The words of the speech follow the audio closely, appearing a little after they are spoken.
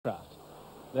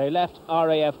They left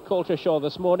RAF Colchester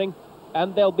this morning,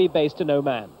 and they'll be based in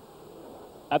Oman.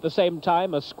 At the same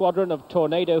time, a squadron of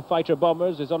Tornado fighter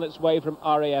bombers is on its way from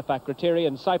RAF Akrotiri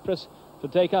in Cyprus to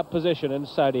take up position in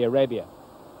Saudi Arabia.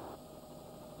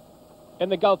 In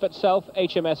the Gulf itself,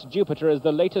 HMS Jupiter is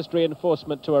the latest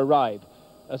reinforcement to arrive.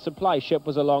 A supply ship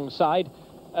was alongside,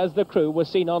 as the crew were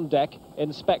seen on deck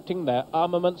inspecting their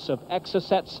armaments of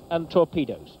exocets and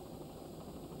torpedoes.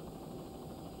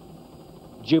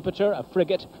 Jupiter, a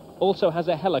frigate, also has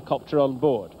a helicopter on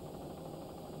board.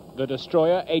 The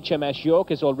destroyer HMS York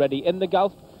is already in the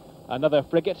Gulf. Another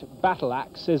frigate, Battle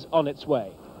Axe, is on its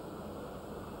way.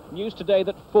 News today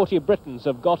that 40 Britons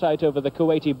have got out over the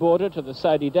Kuwaiti border to the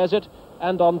Saudi desert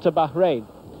and on to Bahrain.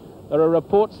 There are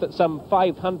reports that some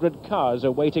 500 cars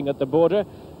are waiting at the border,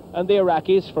 and the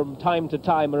Iraqis from time to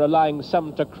time are allowing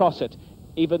some to cross it,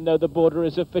 even though the border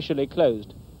is officially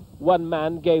closed. One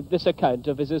man gave this account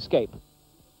of his escape.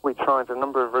 We tried a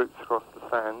number of routes across the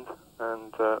sand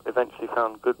and eventually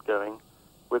found good going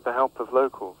with the help of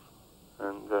locals.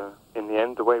 And in the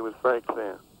end, the way was very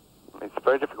clear. It's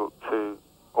very difficult to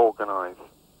organise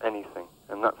anything,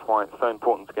 and that's why it's so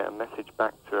important to get a message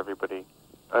back to everybody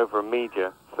over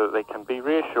media so that they can be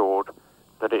reassured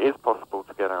that it is possible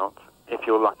to get out if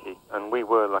you're lucky, and we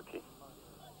were lucky.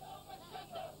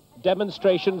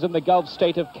 Demonstrations in the Gulf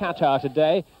state of Qatar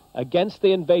today against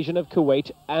the invasion of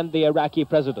Kuwait and the Iraqi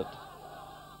president.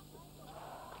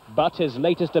 But his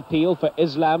latest appeal for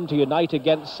Islam to unite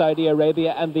against Saudi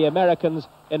Arabia and the Americans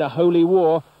in a holy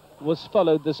war was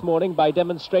followed this morning by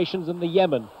demonstrations in the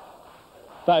Yemen.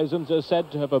 Thousands are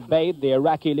said to have obeyed the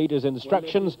Iraqi leader's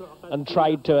instructions and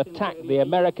tried to attack the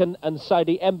American and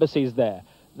Saudi embassies there.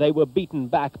 They were beaten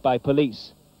back by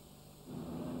police.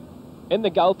 In the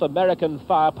Gulf, American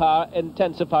firepower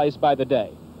intensifies by the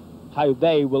day. How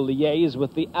they will liaise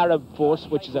with the Arab force,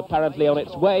 which is apparently on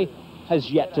its way, has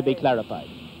yet to be clarified.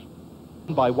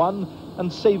 By one,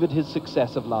 and savoured his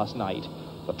success of last night.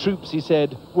 The troops, he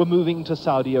said, were moving to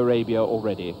Saudi Arabia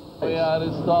already. We are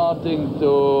starting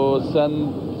to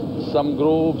send some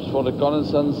groups for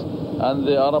reconnaissance, and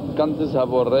the Arab countries have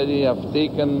already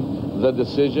taken the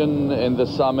decision in the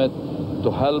summit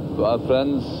to help our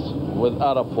friends with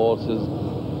Arab forces,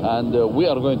 and we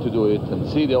are going to do it, and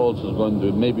Syria also is going to do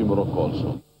it, maybe Morocco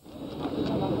also.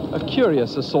 A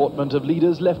curious assortment of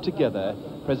leaders left together.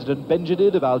 President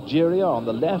Benjedid of Algeria on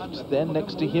the left, then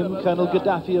next to him Colonel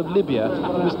Gaddafi of Libya,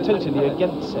 who was totally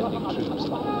against sending troops.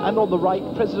 And on the right,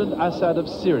 President Assad of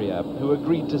Syria, who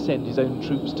agreed to send his own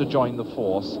troops to join the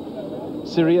force.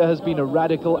 Syria has been a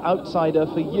radical outsider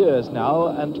for years now,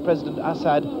 and President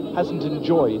Assad hasn't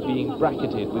enjoyed being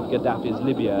bracketed with Gaddafi's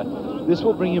Libya. This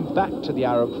will bring him back to the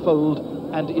Arab fold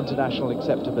and international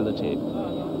acceptability.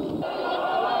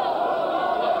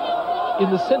 In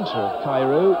the centre of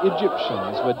Cairo,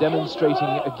 Egyptians were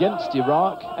demonstrating against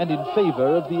Iraq and in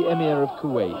favour of the Emir of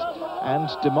Kuwait, and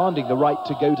demanding the right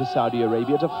to go to Saudi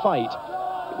Arabia to fight.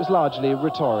 It was largely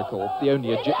rhetorical. The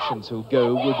only Egyptians who'll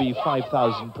go will be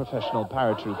 5,000 professional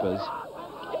paratroopers.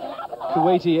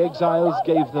 Kuwaiti exiles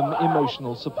gave them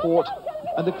emotional support,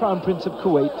 and the Crown Prince of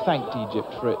Kuwait thanked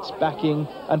Egypt for its backing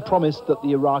and promised that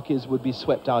the Iraqis would be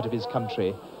swept out of his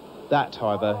country. That,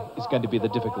 however, is going to be the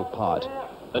difficult part.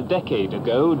 A decade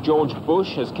ago, George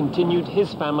Bush has continued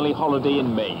his family holiday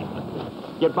in Maine.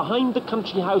 Yet behind the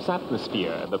country house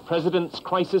atmosphere, the president's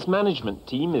crisis management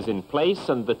team is in place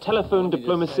and the telephone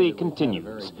diplomacy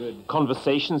continues.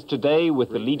 Conversations today with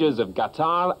the leaders of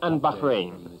Qatar and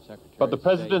Bahrain. But the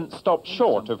president stopped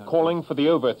short of calling for the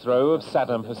overthrow of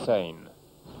Saddam Hussein.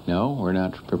 No, we're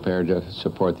not prepared to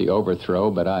support the overthrow,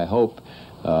 but I hope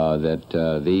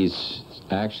that these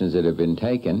actions that have been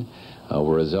taken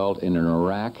will result in an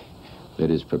Iraq that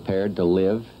is prepared to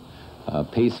live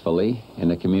peacefully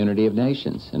in a community of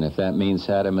nations. And if that means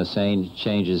Saddam Hussein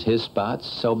changes his spots,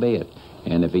 so be it.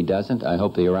 And if he doesn't, I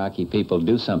hope the Iraqi people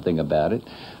do something about it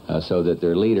so that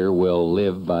their leader will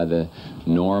live by the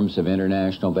norms of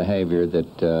international behavior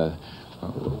that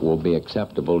will be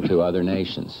acceptable to other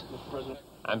nations.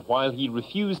 And while he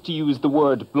refused to use the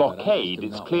word blockade,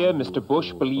 it's clear Mr.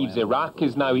 Bush believes Iraq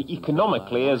is now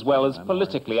economically as well as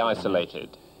politically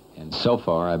isolated. And so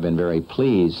far, I've been very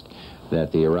pleased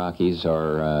that the Iraqis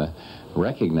are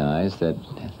recognize that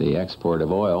the export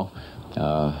of oil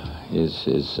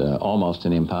is almost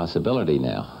an impossibility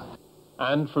now.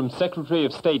 And from Secretary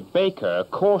of State Baker,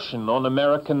 caution on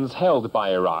Americans held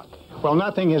by Iraq. Well,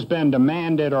 nothing has been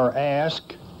demanded or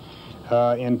asked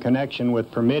in connection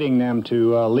with permitting them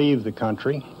to leave the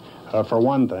country, for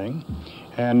one thing.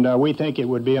 And we think it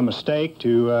would be a mistake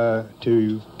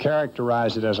to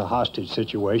characterize it as a hostage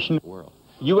situation.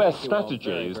 US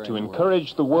strategy is to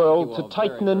encourage the world to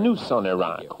tighten the noose on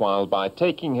Iraq, while by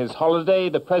taking his holiday,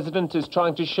 the president is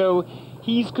trying to show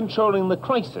he's controlling the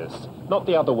crisis, not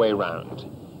the other way round.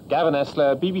 Gavin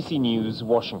Esler, BBC News,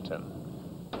 Washington.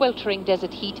 Sweltering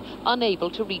desert heat,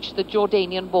 unable to reach the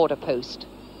Jordanian border post.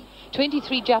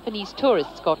 23 Japanese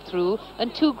tourists got through,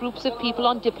 and 2 groups of people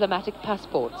on diplomatic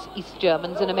passports, East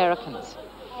Germans and Americans.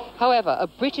 However, a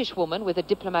British woman with a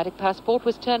diplomatic passport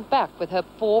was turned back with her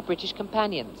 4 British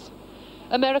companions.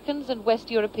 Americans and West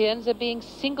Europeans are being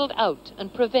singled out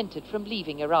and prevented from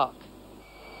leaving Iraq.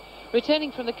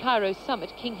 Returning from the Cairo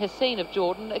summit, King Hussein of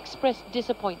Jordan expressed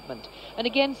disappointment and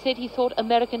again said he thought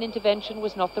American intervention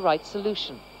was not the right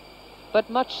solution.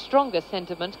 But much stronger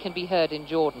sentiment can be heard in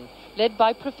Jordan, led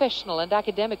by professional and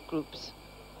academic groups.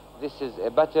 This is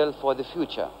a battle for the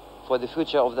future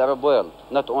of the Arab world,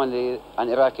 not only an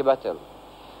Iraqi battle.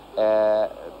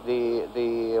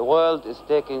 The world is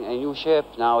taking a new shape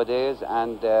nowadays,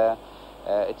 and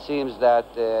it seems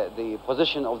that the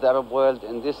position of the Arab world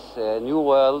in this new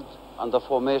world under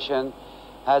formation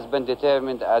has been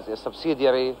determined as a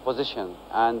subsidiary position,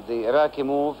 and the Iraqi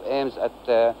move aims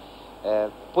at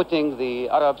putting the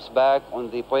Arabs back on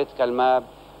the political map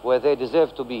where they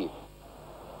deserve to be.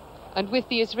 And with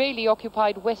the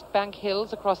Israeli-occupied West Bank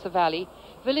hills across the valley,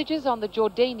 villagers on the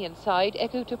Jordanian side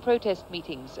echo to protest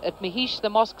meetings. At Mehish, the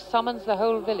mosque summons the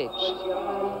whole village.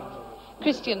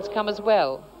 Christians come as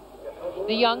well.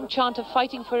 The young chant of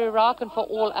fighting for Iraq and for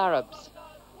all Arabs.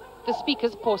 The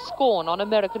speakers pour scorn on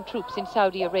American troops in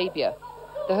Saudi Arabia.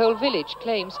 The whole village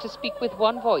claims to speak with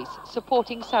one voice,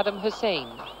 supporting Saddam Hussein.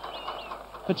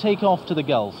 For take-off to the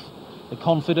Gulf, the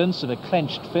confidence of a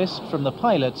clenched fist from the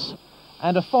pilots,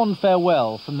 and a fond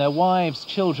farewell from their wives,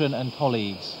 children and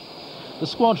colleagues. The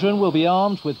squadron will be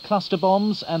armed with cluster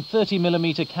bombs and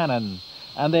 30mm cannon,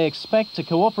 and they expect to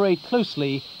cooperate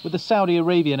closely with the Saudi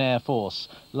Arabian Air Force,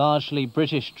 largely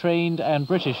British trained and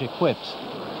British equipped.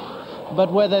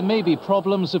 But where there may be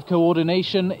problems of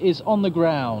coordination is on the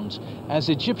ground, as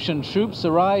Egyptian troops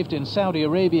arrived in Saudi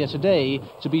Arabia today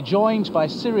to be joined by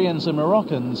Syrians and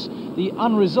Moroccans. The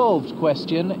unresolved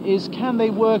question is, can they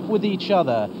work with each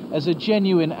other as a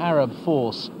genuine Arab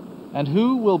force? And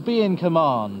who will be in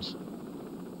command?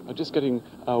 Just getting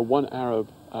one Arab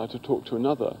to talk to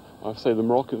another, or say the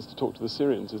Moroccans to talk to the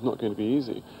Syrians, is not going to be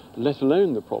easy, let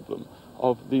alone the problem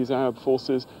of these Arab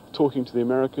forces talking to the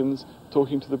Americans,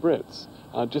 talking to the Brits.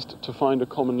 Just to find a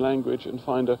common language and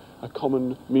find a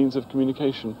common means of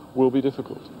communication will be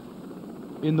difficult.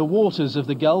 In the waters of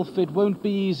the Gulf, it won't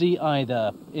be easy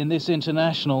either. In this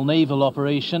international naval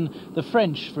operation, the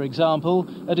French, for example,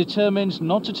 are determined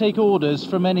not to take orders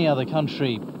from any other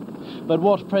country. But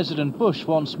what President Bush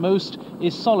wants most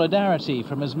is solidarity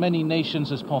from as many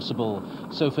nations as possible.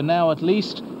 So for now at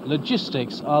least,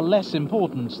 logistics are less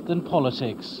important than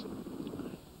politics.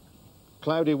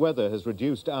 Cloudy weather has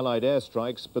reduced Allied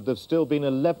airstrikes, but there have still been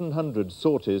 1,100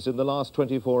 sorties in the last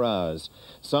 24 hours.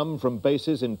 Some from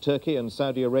bases in Turkey and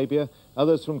Saudi Arabia,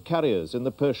 others from carriers in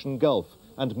the Persian Gulf,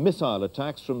 and missile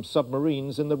attacks from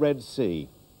submarines in the Red Sea.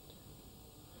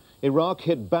 Iraq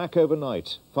hit back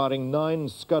overnight, firing 9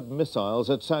 Scud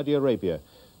missiles at Saudi Arabia.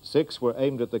 6 were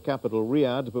aimed at the capital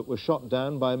Riyadh, but were shot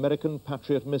down by American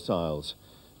Patriot missiles.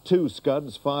 2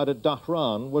 Scuds fired at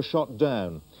Dhahran were shot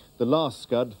down. The last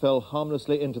Scud fell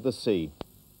harmlessly into the sea.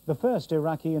 The first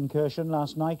Iraqi incursion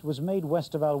last night was made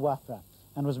west of Al-Wafra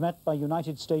and was met by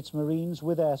United States Marines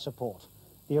with air support.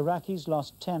 The Iraqis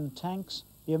lost 10 tanks,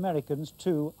 the Americans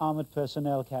 2 armoured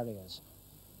personnel carriers.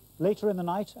 Later in the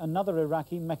night, another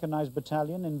Iraqi mechanized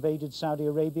battalion invaded Saudi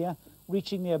Arabia,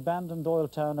 reaching the abandoned oil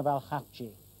town of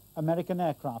Al-Hafji. American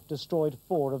aircraft destroyed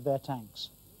 4 of their tanks.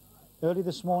 Early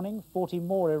this morning, 40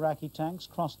 more Iraqi tanks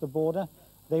crossed the border.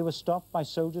 They were stopped by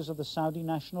soldiers of the Saudi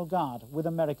National Guard with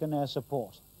American air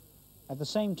support. At the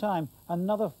same time,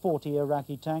 another 40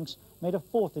 Iraqi tanks made a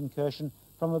 4th incursion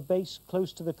from a base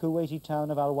close to the Kuwaiti town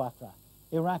of Al-Wafra.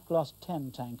 Iraq lost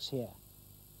 10 tanks here.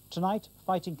 Tonight,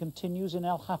 fighting continues in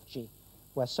Al-Hafji,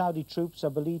 where Saudi troops are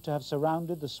believed to have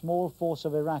surrounded the small force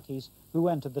of Iraqis who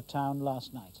entered the town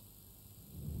last night.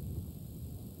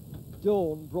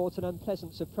 Dawn brought an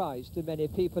unpleasant surprise to many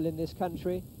people in this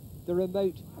country. The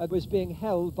remote was being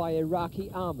held by Iraqi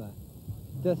armour.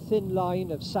 The thin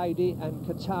line of Saudi and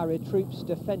Qatari troops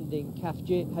defending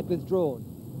Hafji had withdrawn.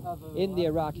 In the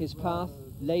Iraqis' path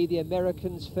lay the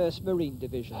Americans' 1st Marine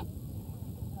Division.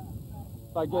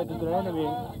 If I get to the enemy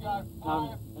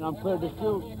and I'm clear to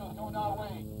shoot,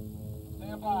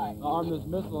 I'll arm this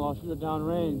missile, I'll shoot it down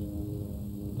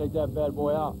range, take that bad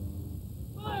boy out.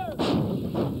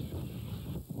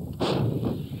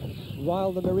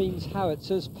 While the Marines'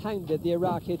 howitzers pounded the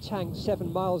Iraqi tanks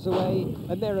 7 miles away,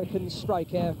 American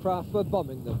strike aircraft were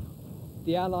bombing them.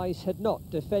 The Allies had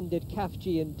not defended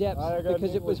Khafji in depth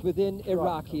because it was within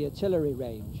Iraqi artillery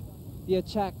range. The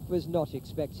attack was not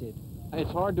expected. It's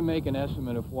hard to make an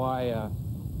estimate of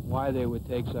why they would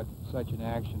take such an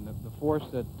action. The force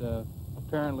that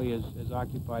apparently has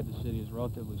occupied the city is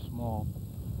relatively small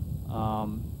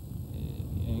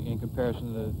in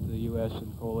comparison to the U.S.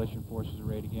 and coalition forces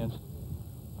arrayed against it.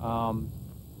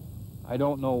 I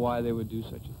don't know why they would do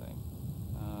such a thing.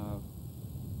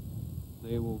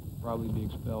 They will probably be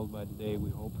expelled by today, we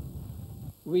hope.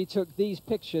 We took these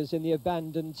pictures in the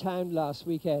abandoned town last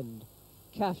weekend.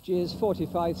 Khafji's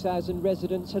 45,000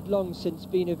 residents had long since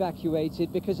been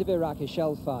evacuated because of Iraqi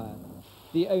shellfire.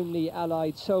 The only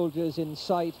Allied soldiers in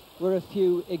sight were a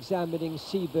few examining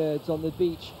seabirds on the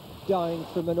beach, dying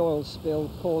from an oil spill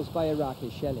caused by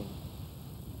Iraqi shelling.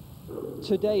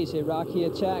 Today's Iraqi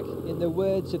attack, in the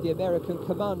words of the American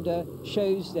commander,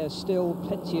 shows there's still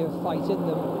plenty of fight in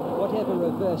them, whatever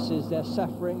reverses their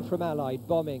suffering from Allied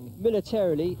bombing.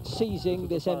 Militarily, seizing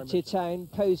this empty town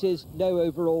poses no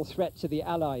overall threat to the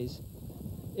Allies.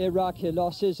 Iraqi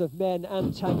losses of men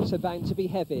and tanks are bound to be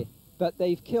heavy, but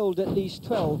they've killed at least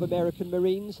 12 American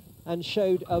Marines and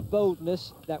showed a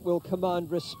boldness that will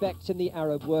command respect in the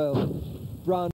Arab world.